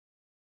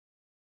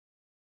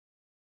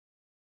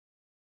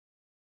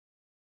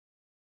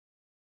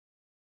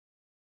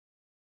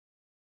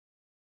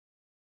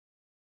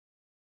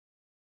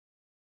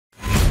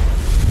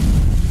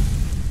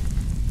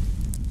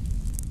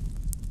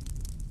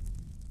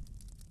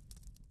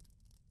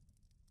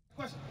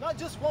question. Not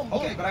just one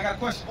book. Okay, but I got a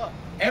question. What?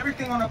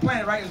 Everything on the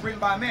planet, right, is written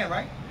by a man,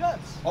 right? Yes.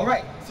 All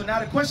right. So now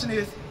the question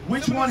is,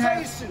 which one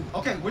has?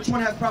 Okay, which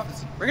one has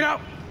prophecy? Bring it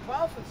out.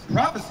 Prophecy.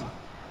 Prophecy.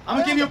 I'm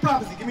gonna give you a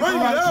prophecy. Give me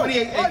Deuteronomy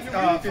 28,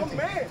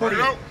 15,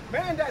 48.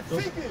 Man that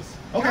thinketh.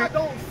 Okay. God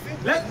don't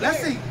think. Let's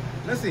see.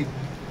 Let's see.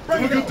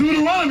 Book of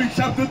Deuteronomy,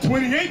 chapter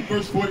 28,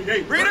 verse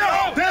 48. Read it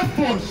out.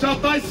 Therefore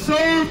shalt thou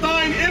serve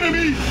thine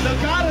enemies. The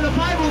God of the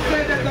Bible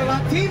said that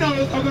the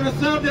Latinos are going to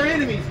serve their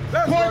enemies.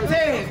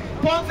 Cortez,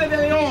 Ponce de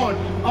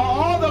Leon,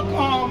 all the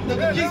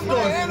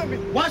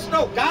conquistadors. Watch,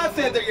 no, God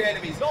said they're your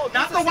enemies. No,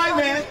 not the white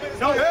man.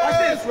 No,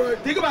 watch this.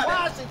 Think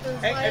about it.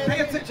 And pay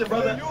attention,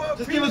 brother.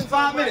 Just give us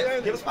 5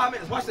 minutes. Give us 5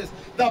 minutes. Watch this.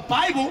 The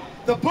Bible,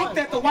 the book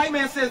that the white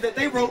man says that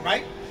they wrote,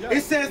 right?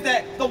 It says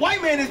that the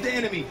white man is the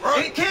enemy.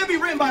 It can't be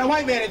written by the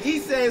white man if he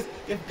says,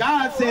 if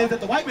God says that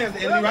the white man is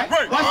the enemy, right?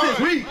 Watch this.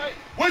 Read.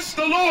 Which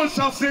the Lord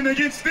shall send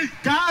against thee.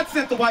 God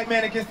sent the white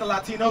man against the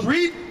Latinos.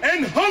 Read.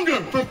 And hunger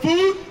for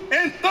food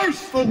and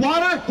thirst for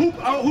water.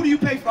 Who do you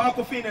pay for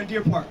Aquafina and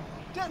Deer Park?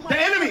 The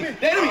enemy.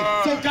 The enemy.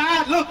 So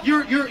God, look,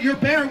 you're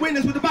bearing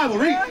witness with the Bible.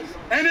 Read.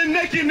 And in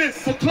nakedness.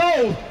 For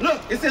clothes.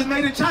 Look, it says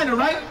made in China,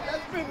 right?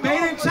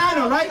 Made in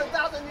China, right?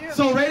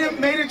 So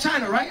made in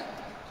China, right?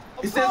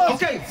 It says,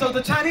 okay, so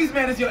the Chinese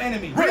man is your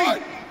enemy.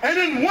 Right. And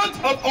in want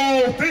of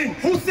all things.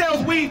 Who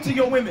sells weed to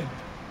your women?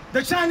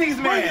 The Chinese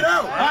man. Bring it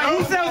out. Right?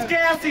 Who sells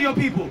gas to your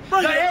people?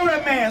 The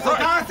Arab man. So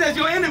God says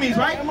your enemies,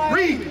 right?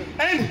 Read.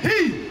 And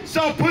he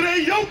shall put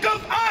a yoke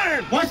of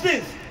iron. Watch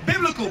this.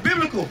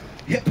 Biblical.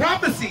 Yeah,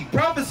 prophecy.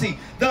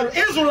 The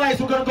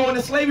Israelites were going to go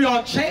into slavery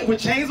with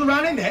chains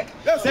around their neck.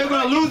 They're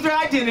going to lose their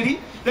identity.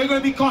 They're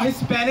going to be called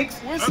Hispanics,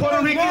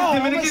 Puerto Ricans,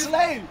 Dominicans.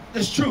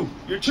 That's true.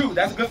 You're true.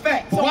 That's a good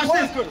fact. But watch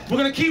this. We're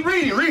going to keep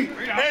reading. Read.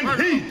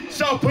 And he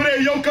shall put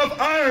a yoke of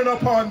iron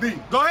upon thee.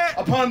 Go ahead.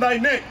 Upon thy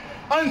neck.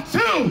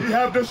 Until he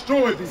have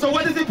destroyed thee. So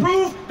what does it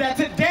prove? That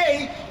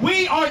today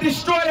we are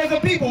destroyed as a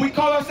people. We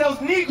call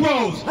ourselves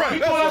Negroes. Right, we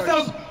call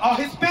ourselves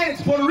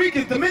Hispanics, Puerto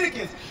Ricans,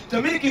 Dominicans.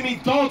 Dominican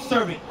means dog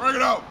servant. Bring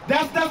it out.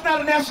 That's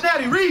not a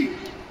nationality. Read.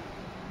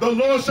 The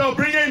Lord shall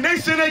bring a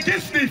nation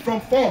against thee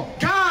from far.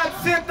 God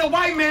sent the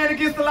white man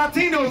against the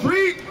Latinos.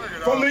 Read.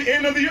 From the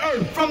end of the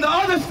earth. From the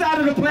other side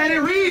of the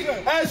planet. Read.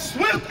 As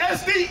swift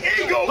as the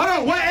eagle. Hold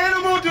on. What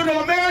animal do the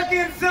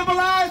Americans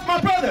symbolize? My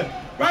brother.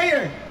 Right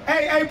here.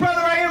 Hey,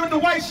 brother right here with the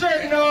white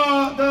shirt and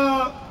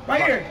the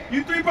right here.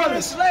 You three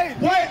brothers.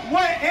 What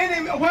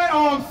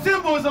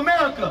symbol is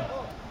America?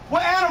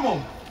 What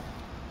animal?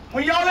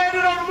 When y'all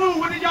landed on the moon,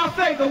 what did y'all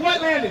say? The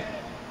what landed?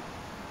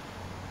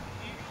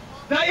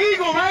 The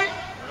eagle, right?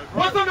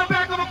 What's on the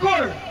back of a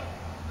quarter?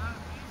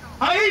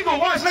 An eagle.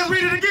 Watch, let's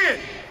read it again.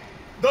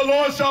 The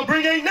Lord shall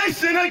bring a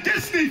nation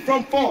against thee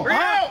from far.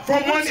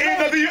 From one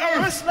end of the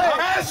earth.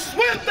 As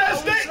swift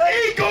as the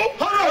eagle.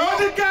 Hold on, what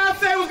did God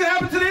say was going to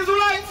happen to the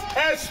Israelites?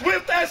 As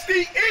swift as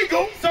the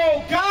eagle.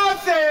 So God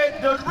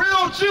said the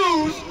real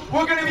Jews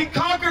were going to be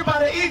conquered by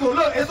the eagle.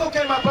 Look, it's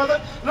okay, my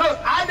brother. Look,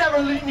 I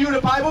never knew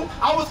the Bible.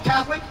 I was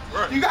Catholic.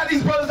 You got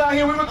these brothers out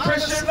here, we were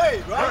Christians.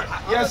 Slave, right?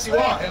 Yes, you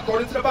are,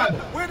 according to the Bible.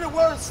 Where did the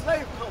word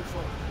slave come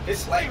from?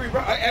 It's slavery,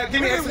 bro.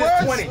 Give me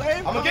Exodus 20.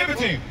 I'm going to give it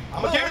to you.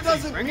 I'm going to give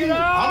it to you.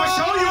 I'm going to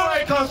show you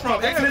where it comes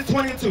from. Exodus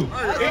 20 and 2.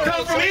 It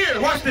comes from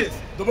here. Watch this.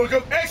 The book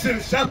of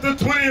Exodus, chapter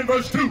 20 and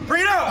verse 2.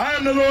 Read out. I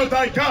am the Lord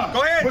thy God.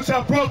 Go ahead. Which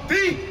have brought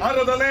thee out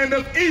of the land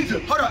of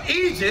Egypt. Hold on.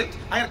 Egypt.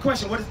 I got a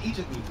question. What does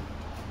Egypt mean?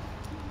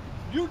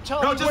 You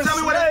tell No, just tell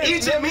me what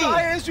Egypt means.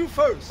 I asked you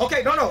first.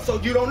 Okay, no. So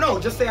you don't know.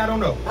 Just say I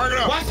don't know.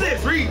 Watch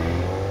this. Read.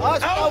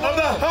 Out of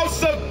the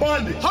house of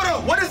bondage.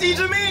 Hold on. What does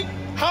Egypt mean?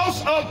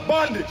 House of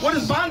bondage. What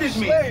does bondage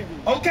mean? Slavery.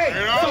 Okay,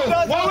 so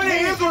what were the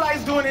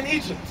Israelites doing in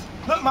Egypt?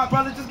 Look, my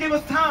brother, just give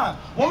us time.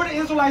 What were the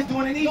Israelites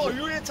doing in Egypt?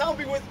 No, you didn't tell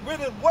me where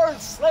the word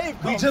slave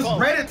comes from. We just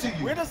read it to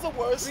you. Where does the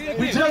word slave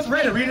We just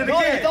read it. Read it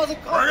again. It doesn't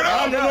come from.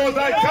 I am the Lord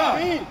thy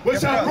God,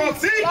 which have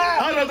brought thee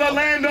out of the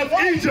land of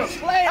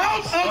Egypt.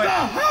 Out of the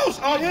house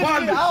of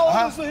bondage.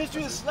 How old is the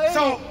history of slavery?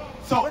 So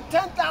for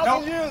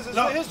 10,000 years, it's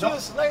the history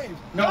of slaves.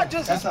 No, not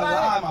just that's a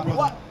lie, my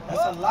brother.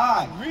 That's a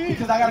lie.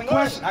 Because I got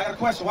a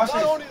question. Watch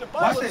this.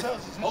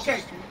 Watch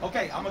this.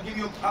 Okay. I'm gonna give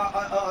you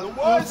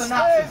a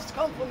synopsis.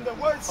 Come from the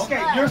word slave.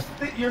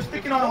 Okay, you're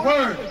sticking on a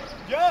word.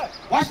 Yeah.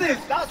 Watch this.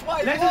 That's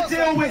why. Let's just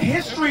deal with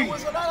history.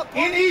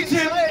 In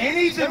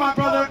Egypt, my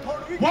brother,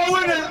 what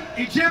were the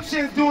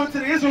Egyptians doing to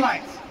the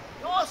Israelites?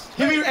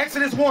 Give me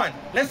Exodus 1.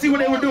 Let's see what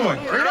they were doing.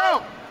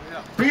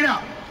 Bring it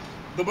out.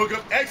 The book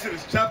of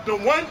Exodus, chapter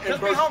 1 and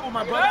Just be verse. humble,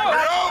 my brother.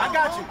 I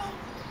got you.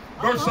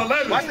 Verse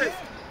 11. Watch this.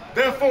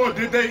 Therefore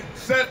did they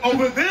set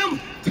over them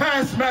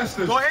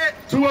taskmasters. Go ahead.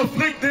 To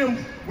afflict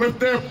them with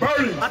their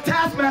burdens. A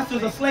taskmaster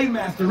is a slave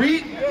master.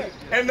 Read.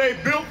 And they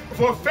built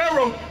for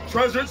Pharaoh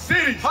treasured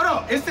cities. Hold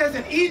on. It says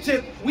in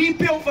Egypt, we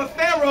built for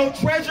Pharaoh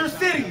treasured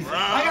cities.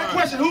 I got a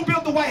question. Who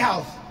built the White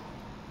House?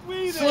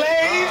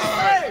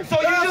 Slaves.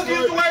 So you just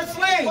used the word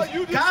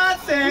slaves. God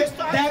said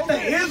that the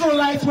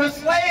Israelites were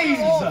slaves.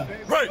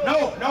 Right.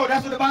 No,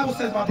 that's what the Bible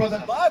says, my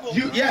brother.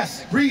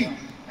 Yes, read.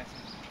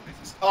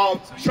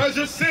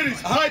 treasure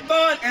cities,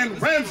 Python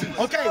and Ramses.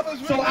 Okay,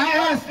 so I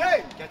asked,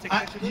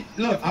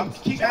 look, I'm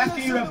keep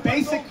asking you the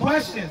basic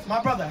questions.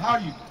 My brother, how are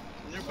you?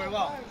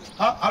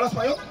 ¿Hablas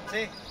español?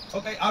 Sí.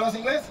 Okay, ¿hablas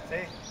inglés?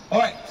 Sí. All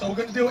right, so we're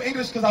going to deal with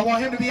English because I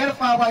want him to be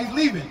edified while he's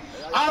leaving.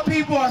 Our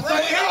people are so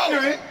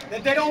ignorant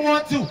that they don't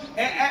want to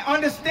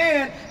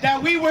understand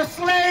that we were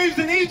slaves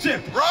in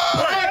Egypt.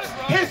 Blacks,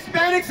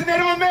 Hispanics, and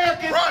Native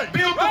Americans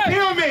built the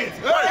pyramids.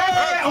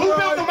 Who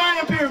built the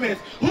Mayan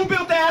pyramids? Who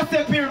built the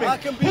Aztec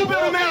pyramids? Who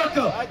built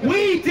America?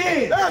 We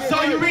did.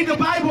 So you read the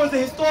Bible as a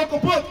historical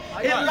book.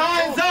 It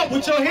lines up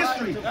with your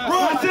history.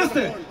 My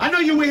sister, I know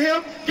you with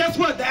him. Guess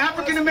what? The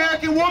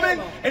African-American woman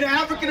and the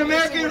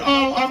African-American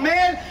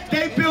man,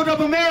 they built up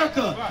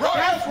America.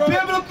 That's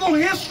biblical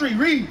history.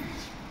 Read.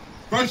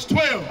 Verse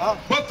 12,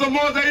 but the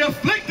more they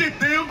afflicted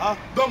them,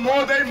 the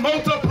more they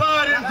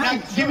multiplied and grew.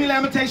 Now, give me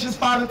Lamentations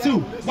 5 and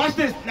 2. Watch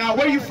this. Now,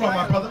 where are you from,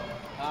 my brother?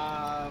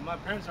 My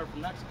parents are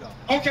from Mexico.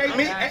 Okay, My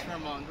dad's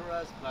from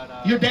Honduras,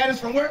 but... Your dad is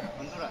from where?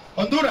 Honduras.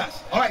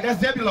 Honduras. All right, that's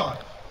Zebulon.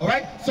 All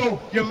right,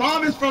 so your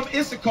mom is from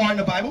Issachar in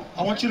the Bible.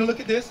 I want you to look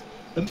at this.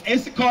 The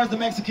Issachar is the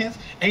Mexicans,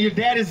 and your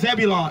dad is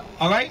Zebulon,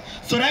 all right?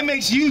 So that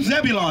makes you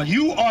Zebulon.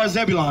 You are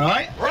Zebulon, all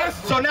right?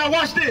 So now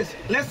watch this.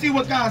 Let's see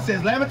what God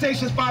says.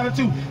 Lamentations 5 and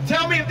 2.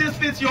 Tell me if this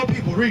fits your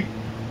people. Read.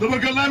 The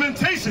book of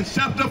Lamentations,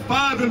 chapter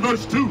 5 and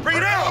verse 2. Read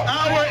it out.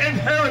 Our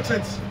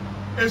inheritance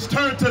is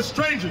turned to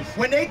strangers.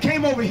 When they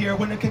came over here,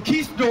 when the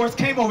conquistadors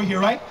came over here,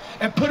 right,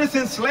 and put us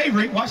in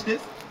slavery, watch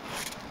this.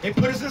 They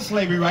put us in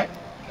slavery, right?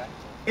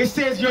 It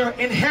says your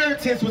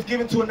inheritance was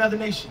given to another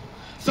nation.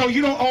 So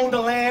you don't own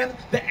the land,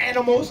 the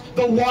animals,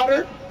 the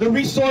water, the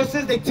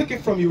resources. They took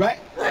it from you, right?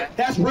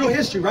 That's real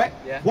history, right?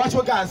 Yeah. Watch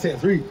what God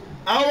says. Read.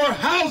 Our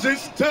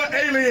houses to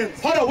aliens.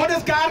 Hold on. What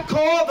does God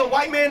call the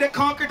white man that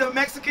conquered the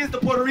Mexicans, the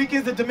Puerto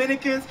Ricans, the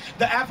Dominicans,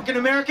 the African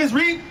Americans?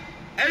 Read.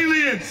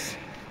 Aliens.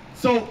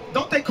 So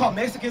don't they call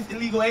Mexicans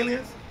illegal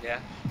aliens? Yeah.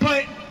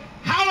 But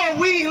how are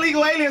we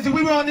illegal aliens if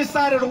we were on this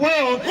side of the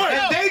world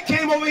and they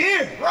came over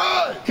here?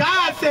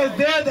 God says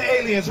they're the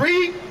aliens.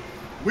 Read.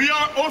 We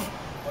are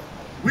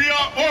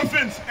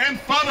orphans and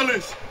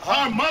fatherless.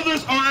 Our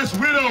mothers are as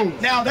widows.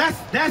 Now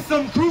that's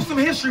some gruesome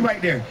history right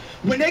there.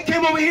 When they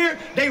came over here,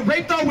 they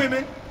raped our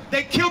women.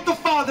 They killed the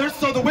fathers,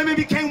 so the women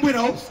became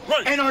widows,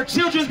 and our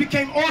children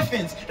became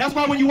orphans. That's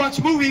why when you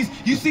watch movies,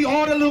 you see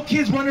all the little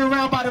kids running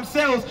around by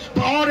themselves,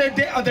 but all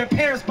their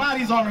parents'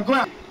 bodies on the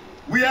ground.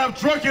 We have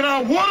drunken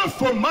our water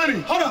for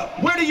money. Hold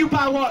up, where do you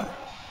buy water?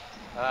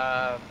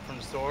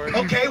 From stores.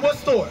 Okay, what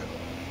store?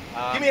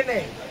 Give me a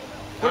name.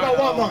 What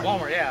about Walmart?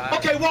 Walmart, yeah.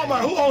 Okay,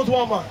 Walmart. Who owns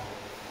Walmart?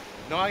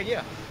 No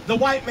idea. The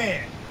white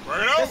man.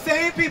 The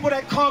same people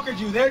that conquered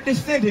you, their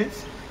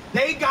descendants,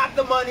 they got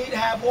the money to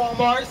have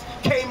Walmarts,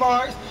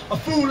 Kmart's,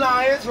 Food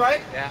Lions,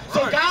 right? Yeah.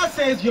 So God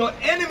says your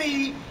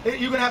enemy,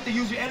 you're going to have to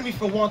use your enemy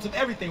for wants of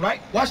everything,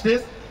 right? Watch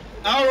this.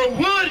 Our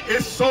wood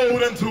is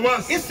sold unto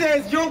us. It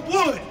says your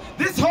wood.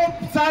 This whole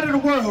side of the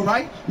world,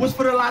 right, was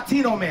for the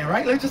Latino man,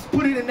 right? Let's just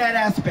put it in that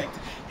aspect.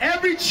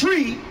 Every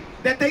tree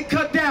that they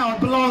cut down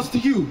belongs to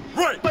you.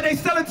 Right. But they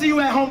sell it to you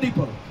at Home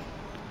Depot.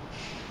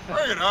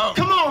 Bring it out.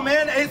 Come on,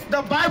 man.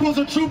 The Bible's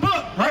a true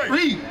book, right?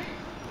 Read.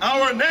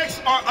 Our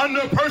necks are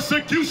under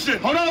persecution.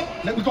 Hold on.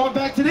 Let me go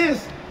back to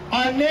this.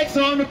 Our necks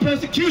are under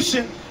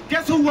persecution.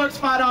 Guess who works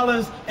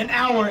 $5 an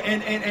hour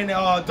and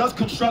does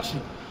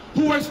construction?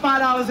 Who works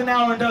 $5 an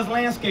hour and does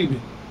landscaping?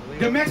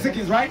 The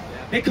Mexicans, right?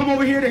 They come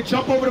over here, they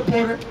jump over the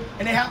border,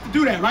 and they have to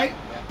do that, right?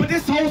 But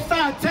this whole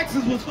side,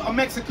 Texas was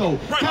Mexico.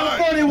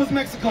 California was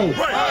Mexico.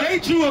 They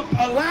drew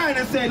a line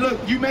and said, look,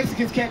 you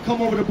Mexicans can't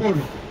come over the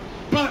border.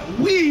 But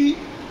we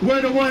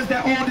were the ones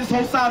that owned this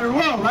whole side of the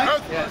world,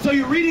 right? Yeah. So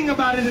you're reading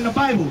about it in the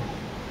Bible.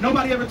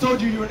 Nobody ever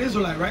told you you're an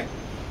Israelite, right?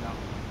 No.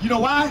 You know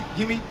why?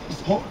 Give me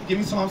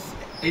Psalms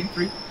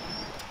 83.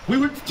 We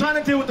were trying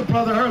to deal with the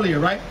brother earlier,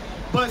 right?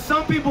 But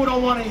some people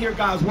don't want to hear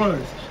God's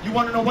words. You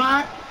want to know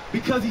why?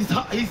 Because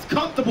he's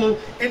comfortable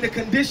in the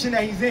condition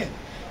that he's in.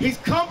 He's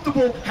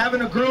comfortable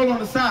having a girl on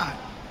the side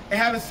and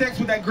having sex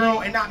with that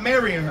girl and not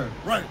marrying her.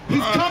 Right.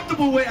 He's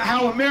comfortable with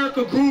how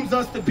America grooms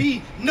us to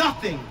be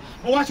nothing.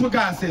 But watch what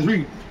God says.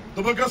 Read.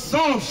 The book of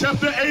Psalms,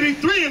 chapter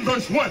 83 and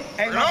verse 1.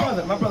 Hey,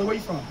 my brother, where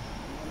you from?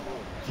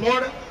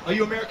 Florida? Are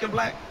you American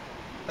black?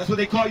 That's what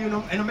they call you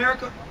in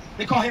America?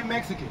 They call him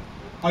Mexican.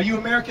 Are you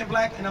American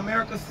black in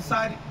America's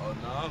society? Oh,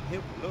 no, I'm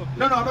hip.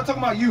 No, I'm not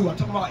talking about you. I'm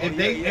talking about if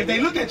they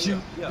look at you,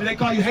 do they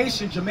call you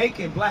Haitian,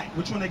 Jamaican, black?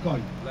 Which one they call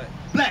you? Black.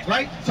 Black,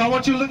 right? So I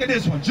want you to look at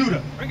this one,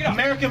 Judah.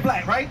 American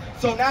black, right?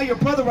 So now your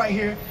brother right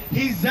here,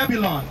 he's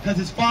Zebulon, because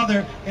his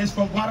father is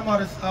from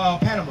Guatemala,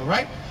 Panama,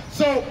 right?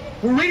 So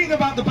we're reading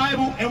about the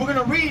Bible, and we're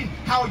going to read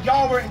how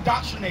y'all were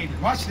indoctrinated.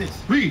 Watch this.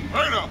 Read.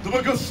 The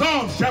book of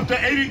Psalms, chapter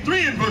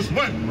 83 and verse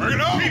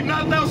 1. Keep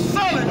not thou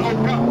silent, O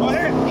God. Go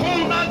ahead.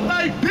 Hold not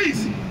thy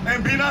peace,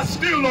 and be not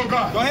still, O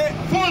God. Go ahead.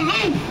 For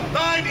lo,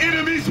 thine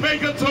enemies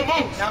make a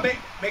tumult. Now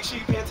make sure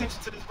you pay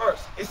attention to this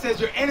verse. It says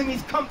your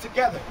enemies come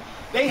together.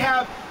 They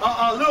have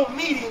a little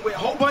meeting with a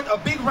whole bunch, a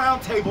big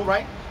round table,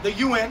 right? The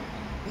UN,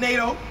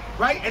 NATO,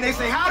 right? And they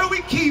say, how do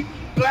we keep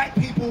black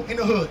people in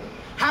the hood?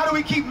 How do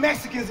we keep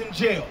Mexicans in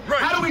jail?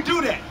 How do we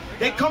do that?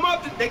 They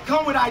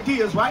come with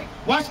ideas, right?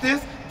 Watch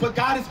this, but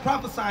God is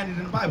prophesying it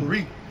in the Bible.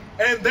 Read.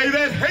 And they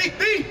that hate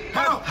thee.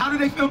 How do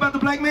they feel about the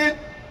black man?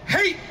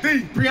 Hate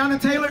thee.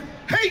 Breonna Taylor?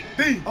 Hate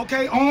thee.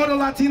 Okay, all the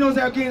Latinos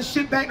that are getting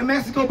shipped back to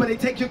Mexico, but they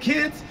take your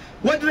kids.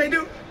 What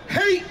do?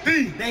 Hate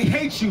thee. They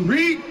hate you.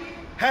 Read.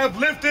 Have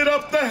lifted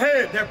up the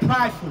head. They're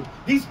prideful.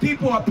 These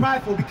people are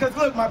prideful because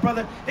look, my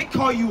brother, they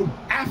call you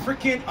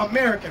African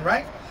American,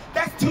 right?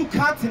 That's 2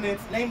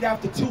 continents named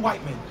after 2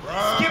 white men.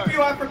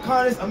 Scipio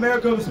Africanus,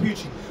 Amerigo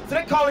Vespucci. So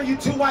they're calling you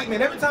 2 white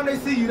men. Every time they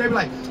see you, they be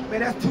like, man,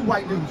 that's 2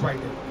 white dudes right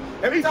there.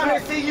 Every time they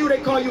see you, they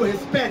call you a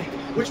Hispanic,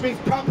 which means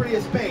property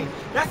of Spain.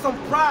 That's some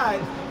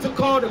pride to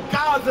call the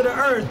gods of the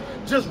earth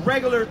just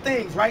regular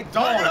things, right?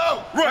 Dogs.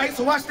 Right?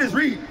 So watch this,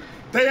 read.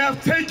 They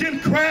have taken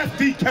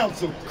crafty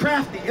counsel.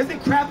 Crafty. Isn't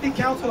crafty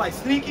counsel like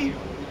sneaky?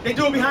 They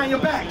do it behind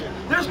your back.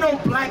 There's no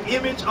black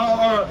image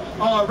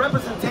or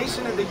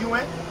representation in the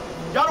UN.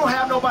 Y'all don't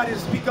have nobody to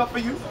speak up for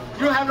you.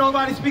 You don't have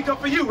nobody to speak up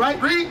for you, right?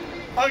 Read.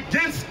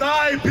 Against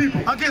thy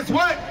people. Against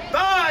what?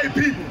 Thy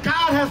people.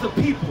 God has a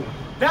people.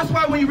 That's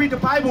why when you read the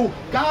Bible,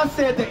 God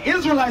said the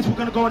Israelites were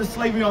going to go into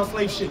slavery on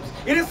slave ships.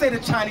 It didn't say the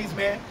Chinese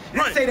man. It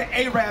didn't say the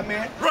Arab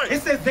man.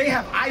 It says they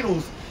have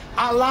idols.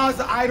 Allah's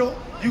an idol.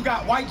 You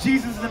got white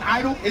Jesus is an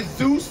idol. It's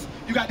Zeus.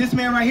 You got this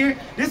man right here.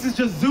 This is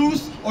just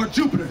Zeus or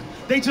Jupiter.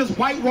 They just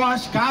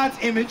whitewashed God's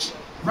image,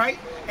 right?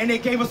 And they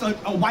gave us a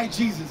white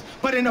Jesus.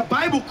 But in the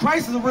Bible,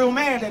 Christ is a real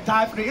man that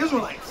died for the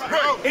Israelites.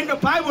 In the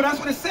Bible, that's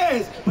what it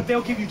says. But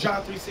they'll give you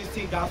John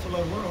 3:16, gospel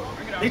of the world.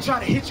 They try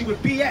to hit you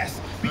with BS.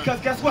 Because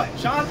guess what?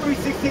 John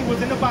 3:16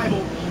 was in the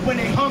Bible when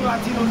they hung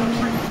Latinos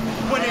on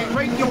trees. When they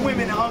raped your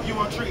women and hung you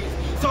on trees.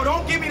 So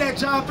don't give me that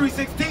John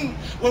 3:16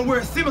 when we're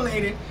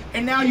assimilated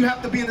and now you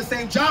have to be in the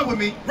same job with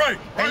me.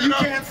 And you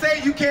can't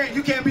say, you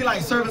can't be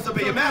like servants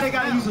obey your master. They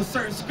gotta use a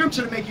certain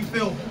scripture to make you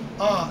feel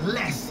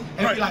less.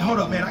 And be like, hold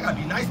up, man, I gotta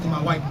be nice to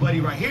my white buddy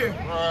right here.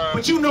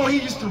 But you know he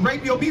used to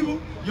rape your people,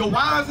 your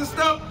wives and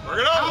stuff.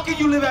 How can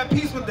you live at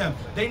peace with them?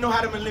 They know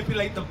how to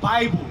manipulate the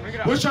Bible.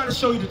 We're trying to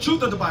show you the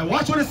truth of the Bible.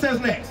 Watch what it says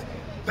next.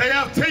 They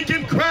have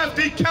taken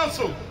crafty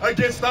counsel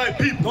against thy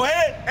people. Go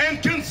ahead.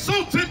 And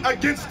consulted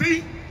against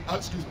thee.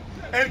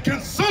 And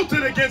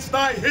consulted against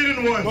thy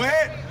hidden ones. Go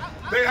ahead.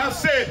 They have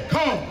said,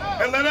 come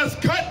and let us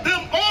cut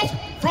them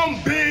off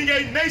from being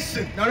a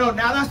nation. No,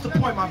 now that's the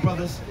point, my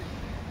brothers.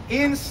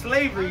 In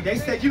slavery, they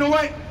said, you know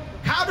what?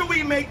 How do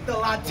we make the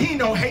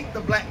Latino hate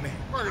the black man?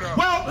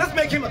 Well, let's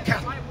make him a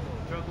Catholic.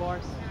 Drug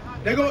wars.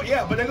 They're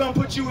gonna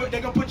put you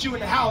in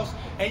the house,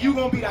 and you're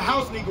gonna be the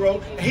house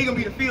Negro, and he gonna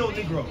be the field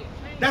Negro.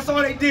 That's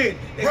all they did.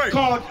 It's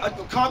called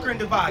conquer and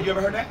divide. You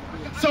ever heard that?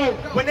 So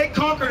when they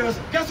conquered us,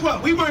 guess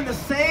what? We were in the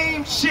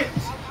same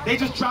ships. They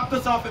just dropped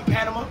us off in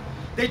Panama.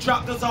 They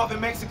dropped us off in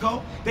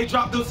Mexico. They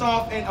dropped us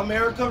off in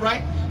America,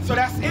 right? So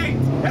that's it.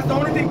 That's the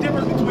only thing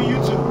difference between you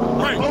two.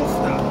 Both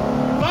stuff.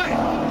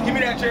 But give me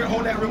that, Jared.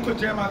 Hold that real quick.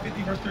 Jeremiah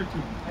 50, verse 32.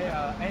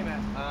 Hey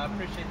man, I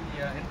appreciate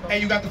the info. Hey,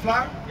 you got the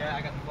flyer? Yeah,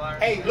 I got the flyer.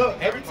 Hey, look,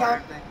 every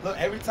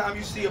time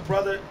you see a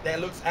brother that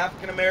looks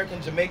African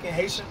American, Jamaican,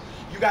 Haitian,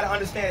 you got to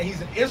understand that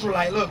he's an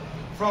Israelite. Look,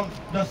 from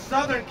the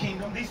Southern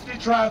Kingdom, these 3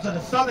 tribes are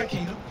the Southern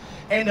Kingdom,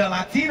 and the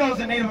Latinos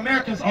and Native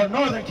Americans are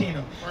Northern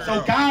Kingdom.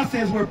 So God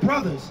says we're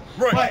brothers.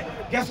 But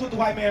guess what the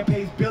white man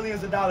pays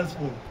billions of dollars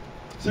for?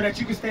 So that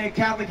you can stay a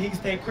Catholic, he can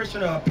stay a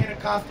Christian or a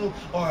Pentecostal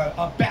or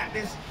a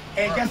Baptist.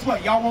 And guess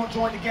what? Y'all won't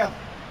join together.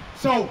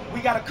 So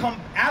we got to come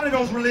out of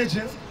those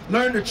religions,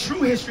 learn the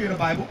true history of the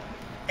Bible,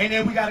 and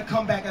then we got to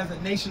come back as a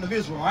nation of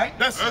Israel, all right?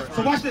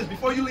 So watch this.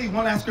 Before you leave,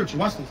 one last scripture.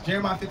 Watch this.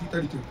 Jeremiah 50,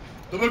 32.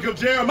 The book of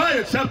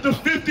Jeremiah, chapter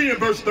 50 and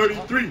verse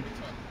 33.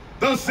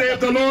 Thus saith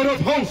the Lord of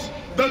hosts,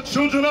 the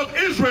children of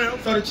Israel.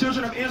 So the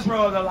children of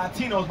Israel are the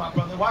Latinos, my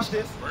brother. Watch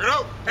this.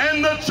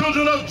 And the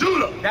children of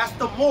Judah. That's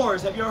the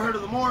Moors. Have you ever heard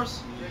of the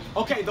Moors?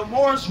 Okay, the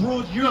Moors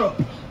ruled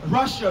Europe,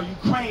 Russia,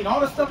 Ukraine, all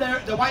the stuff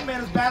that the white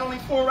man is battling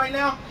for right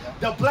now.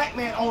 The black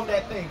man owned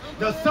that thing.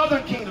 The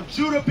Southern Kingdom,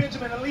 Judah,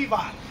 Benjamin, and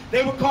Levi.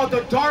 They were called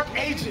the Dark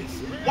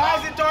Ages. Why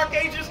is it Dark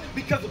Ages?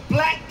 Because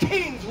black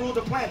kings ruled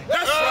the planet.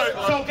 That's right.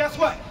 So guess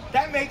what?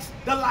 That makes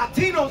the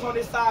Latinos on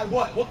this side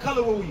what? What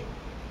color were we?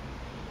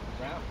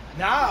 Brown.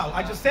 No,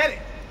 I just said it.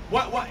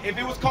 What? If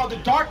it was called the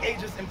Dark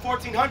Ages in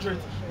 1400s,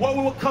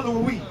 what color were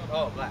we?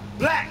 Oh, black.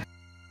 Black.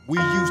 We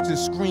used to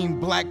scream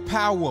black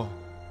power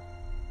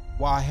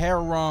while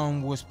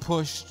heroin was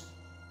pushed.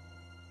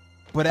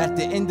 But at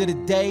the end of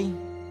the day,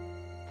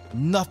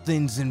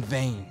 nothing's in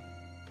vain.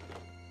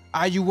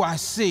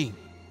 IUIC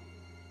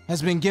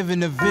has been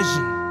given a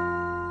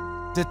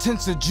vision. The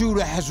tents of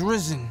Judah has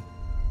risen.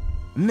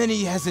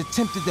 Many has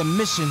attempted the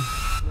mission,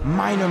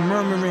 minor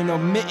murmuring,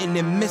 omitting,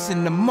 and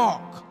missing the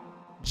mark.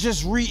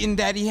 Just reading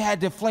that he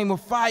had the flame of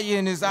fire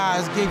in his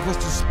eyes gave us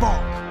the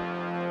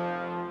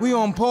spark. We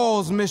on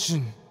Paul's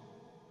mission.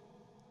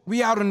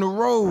 We out on the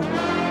road,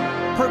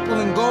 purple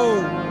and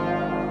gold,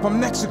 from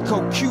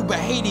Mexico, Cuba,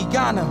 Haiti,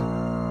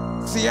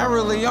 Ghana,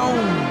 Sierra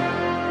Leone.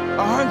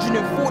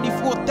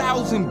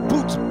 144,000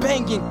 boots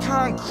banging,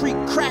 concrete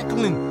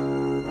crackling.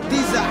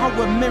 These are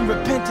our men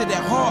repented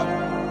at heart.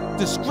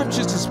 The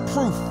scriptures is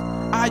proof.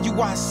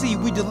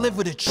 IUIC, we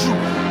deliver the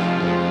truth.